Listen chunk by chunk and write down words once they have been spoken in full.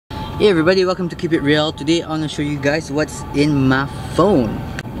Hey everybody, welcome to Keep It Real. Today I want to show you guys what's in my phone.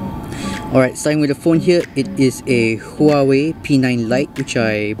 Alright, starting with the phone here, it is a Huawei P9 Lite which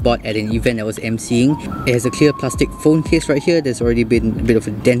I bought at an event I was emceeing. It has a clear plastic phone case right here. There's already been a bit of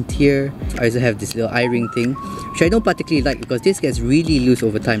a dent here. I also have this little eye ring thing, which I don't particularly like because this gets really loose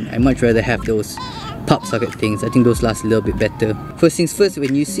over time. I much rather have those pop socket things. I think those last a little bit better. First things first,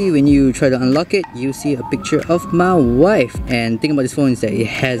 when you try to unlock it, you see a picture of my wife. And the thing about this phone is that it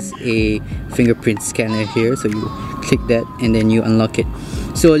has a fingerprint scanner here, so you click that and then you unlock it.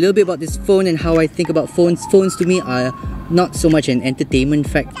 So a little bit about this phone and how I think about phones. Phones to me are not so much an entertainment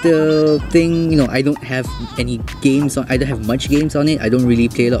factor thing. You know, I don't have any games on, I don't have much games on it. I don't really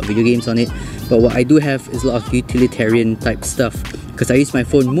play a lot of video games on it. But what I do have is a lot of utilitarian type stuff, because I use my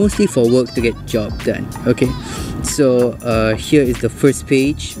phone mostly for work to get job done. Okay, so here is the first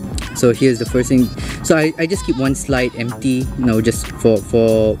page. So here's the first thing. So I just keep one slide empty, you know, just for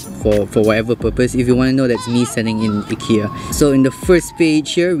whatever purpose. If you want to know, that's me sending in IKEA. So in the first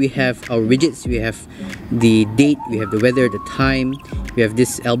page here, we have our widgets. We have the date, we have the weather, the time. We have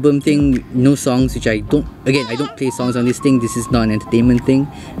this album thing, no songs, which I don't play songs on this thing. This is not an entertainment thing.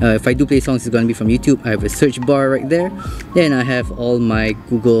 If I do play songs, it's going to be from YouTube. I have a search bar right there. Then I have all my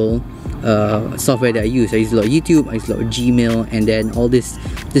Google software that I use. I use a lot of YouTube, I use a lot of Gmail, and then all this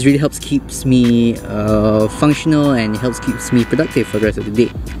really helps keeps me functional, and it helps keeps me productive for the rest of the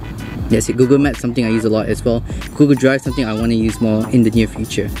day. That's it. Google Maps, something I use a lot as well. Google Drive, something I want to use more in the near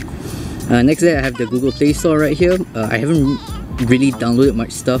future. Next there, I have the Google Play Store right here. I haven't really downloaded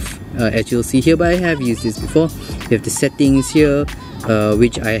much stuff as you'll see here, but I have used this before. We have the settings here,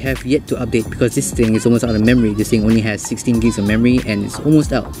 which I have yet to update because this thing is almost out of memory. This thing only has 16 gigs of memory and it's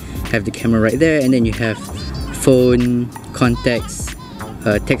almost out. Have the camera right there, and then you have phone, contacts,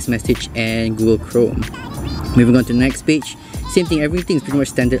 text message, and Google Chrome. Moving on to the next page, same thing, everything's pretty much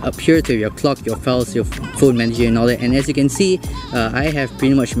standard up here. So your clock, your files, your phone manager and all that. And as you can see, I have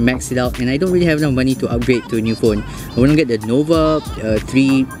pretty much maxed it out, and I don't really have enough money to upgrade to a new phone. I want to get the Nova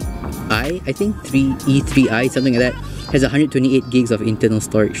 3i, I think, 3E3i, something like that. Has 128 gigs of internal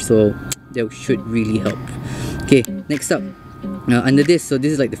storage, so that should really help. Okay, next up, under this, so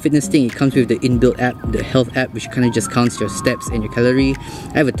this is like the fitness thing. It comes with the inbuilt app, the health app, which kind of just counts your steps and your calorie.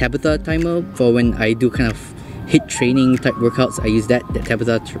 I have a Tabitha timer for when I do kind of HIIT training type workouts. I use that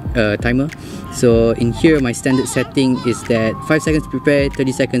Tabitha timer. So in here, my standard setting is that 5 seconds prepare,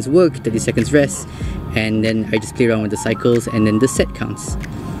 30 seconds work, 30 seconds rest, and then I just play around with the cycles and then the set counts.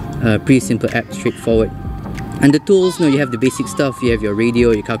 Pretty simple app, straightforward. Under tools, you have the basic stuff. You have your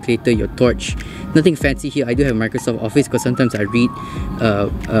radio, your calculator, your torch. Nothing fancy here. I do have Microsoft Office because sometimes I read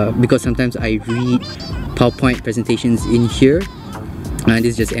PowerPoint presentations in here. And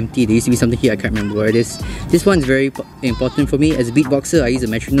this is just empty. There used to be something here, I can't remember where it is. This one's very important for me. As a beatboxer, I use a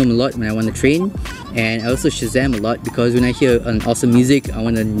metronome a lot when I want to train. And I also Shazam a lot because when I hear an awesome music, I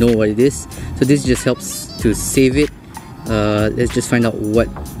want to know what it is. So this just helps to save it. Let's just find out what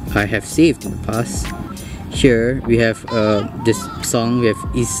I have saved in the past. Here we have this song, we have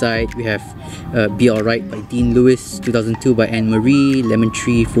East Side, we have Be Alright by Dean Lewis, 2002 by Anne Marie, Lemon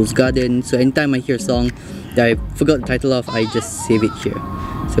Tree, Fool's Garden. So anytime I hear a song that I forgot the title of, I just save it here.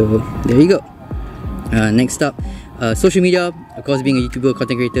 So there you go. Next up, social media. Of course, being a YouTuber,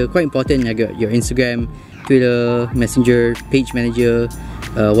 content creator, quite important. I got your Instagram, Twitter, Messenger, Page Manager,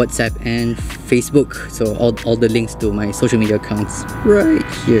 WhatsApp, and Facebook. So all the links to my social media accounts right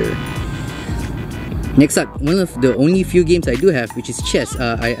here. Next up, one of the only few games I do have, which is chess.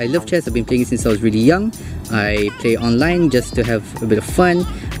 I love chess. I've been playing it since I was really young. I play online just to have a bit of fun.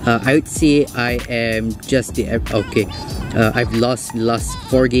 I would say I am just the... Okay, I've lost the last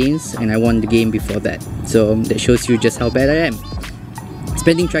 4 games and I won the game before that. So that shows you just how bad I am.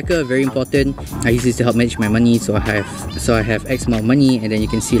 Spending tracker, very important. I use this to help manage my money, so I have X amount of money, and then you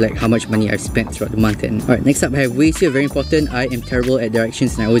can see like how much money I've spent throughout the month. And alright, next up I have Waze here, very important. I am terrible at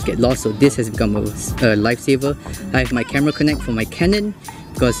directions and I always get lost, so this has become a lifesaver. I have my camera connect for my Canon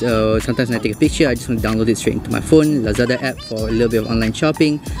because sometimes when I take a picture, I just want to download it straight into my phone. Lazada app for a little bit of online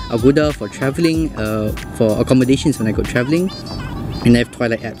shopping. Agoda for traveling, for accommodations when I go traveling. And I have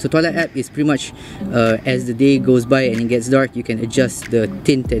Twilight app. So Twilight app is pretty much as the day goes by and it gets dark, you can adjust the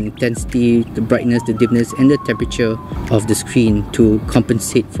tint and intensity, the brightness, the dimness, and the temperature of the screen to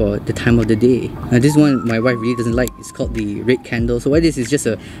compensate for the time of the day. This one my wife really doesn't like. It's called the red candle. So what this is just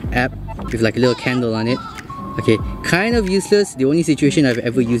an app with like a little candle on it. Okay, kind of useless. The only situation I've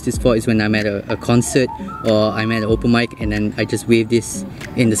ever used this for is when I'm at a concert or I'm at an open mic and then I just wave this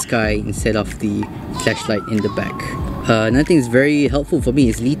in the sky instead of the flashlight in the back. Another thing that's very helpful for me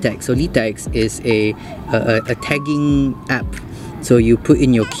is Lead Tag. So Lead Tags is a tagging app So you put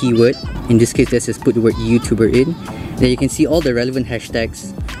in your keyword. In this case, let's just put the word YouTuber in. Then you can see all the relevant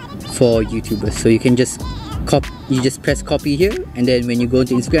hashtags for YouTubers. So you can just press copy here, and then when you go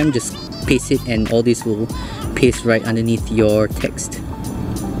into Instagram, just paste it, and all this will paste right underneath your text.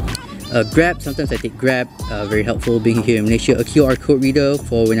 Grab, sometimes I take Grab, very helpful being here in Malaysia. A QR code reader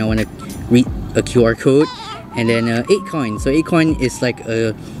for when I want to read a QR code. And then 8coin. So 8coin is like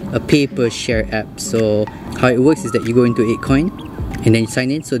a pay per share app. So how it works is that you go into 8coin and then you sign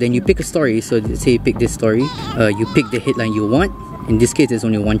in. So then you pick a story. So let's say you pick this story, you pick the headline you want. In this case, there's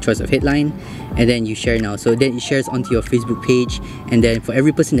only one choice of headline, and then you share now. So then it shares onto your Facebook page, and then for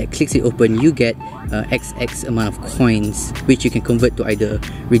every person that clicks it open, you get XX amount of coins, which you can convert to either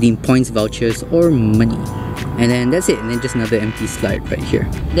redeem points, vouchers, or money. And then that's it, and then just another empty slide right here.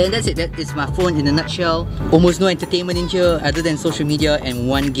 Then that's it, that is my phone in a nutshell. Almost no entertainment in here other than social media and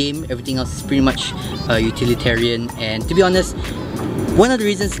one game. Everything else is pretty much utilitarian, and to be honest, one of the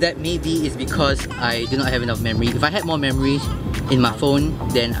reasons that may be is because I do not have enough memory. If I had more memory in my phone,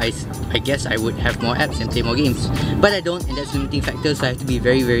 then I guess I would have more apps and play more games. But I don't, and that's a limiting factor, so I have to be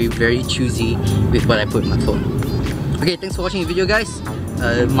very, very, very choosy with what I put in my phone. Okay, thanks for watching the video, guys.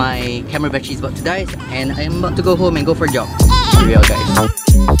 My camera battery is about to die, and I am about to go home and go for a jog. Be real,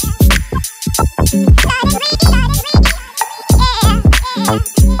 guys.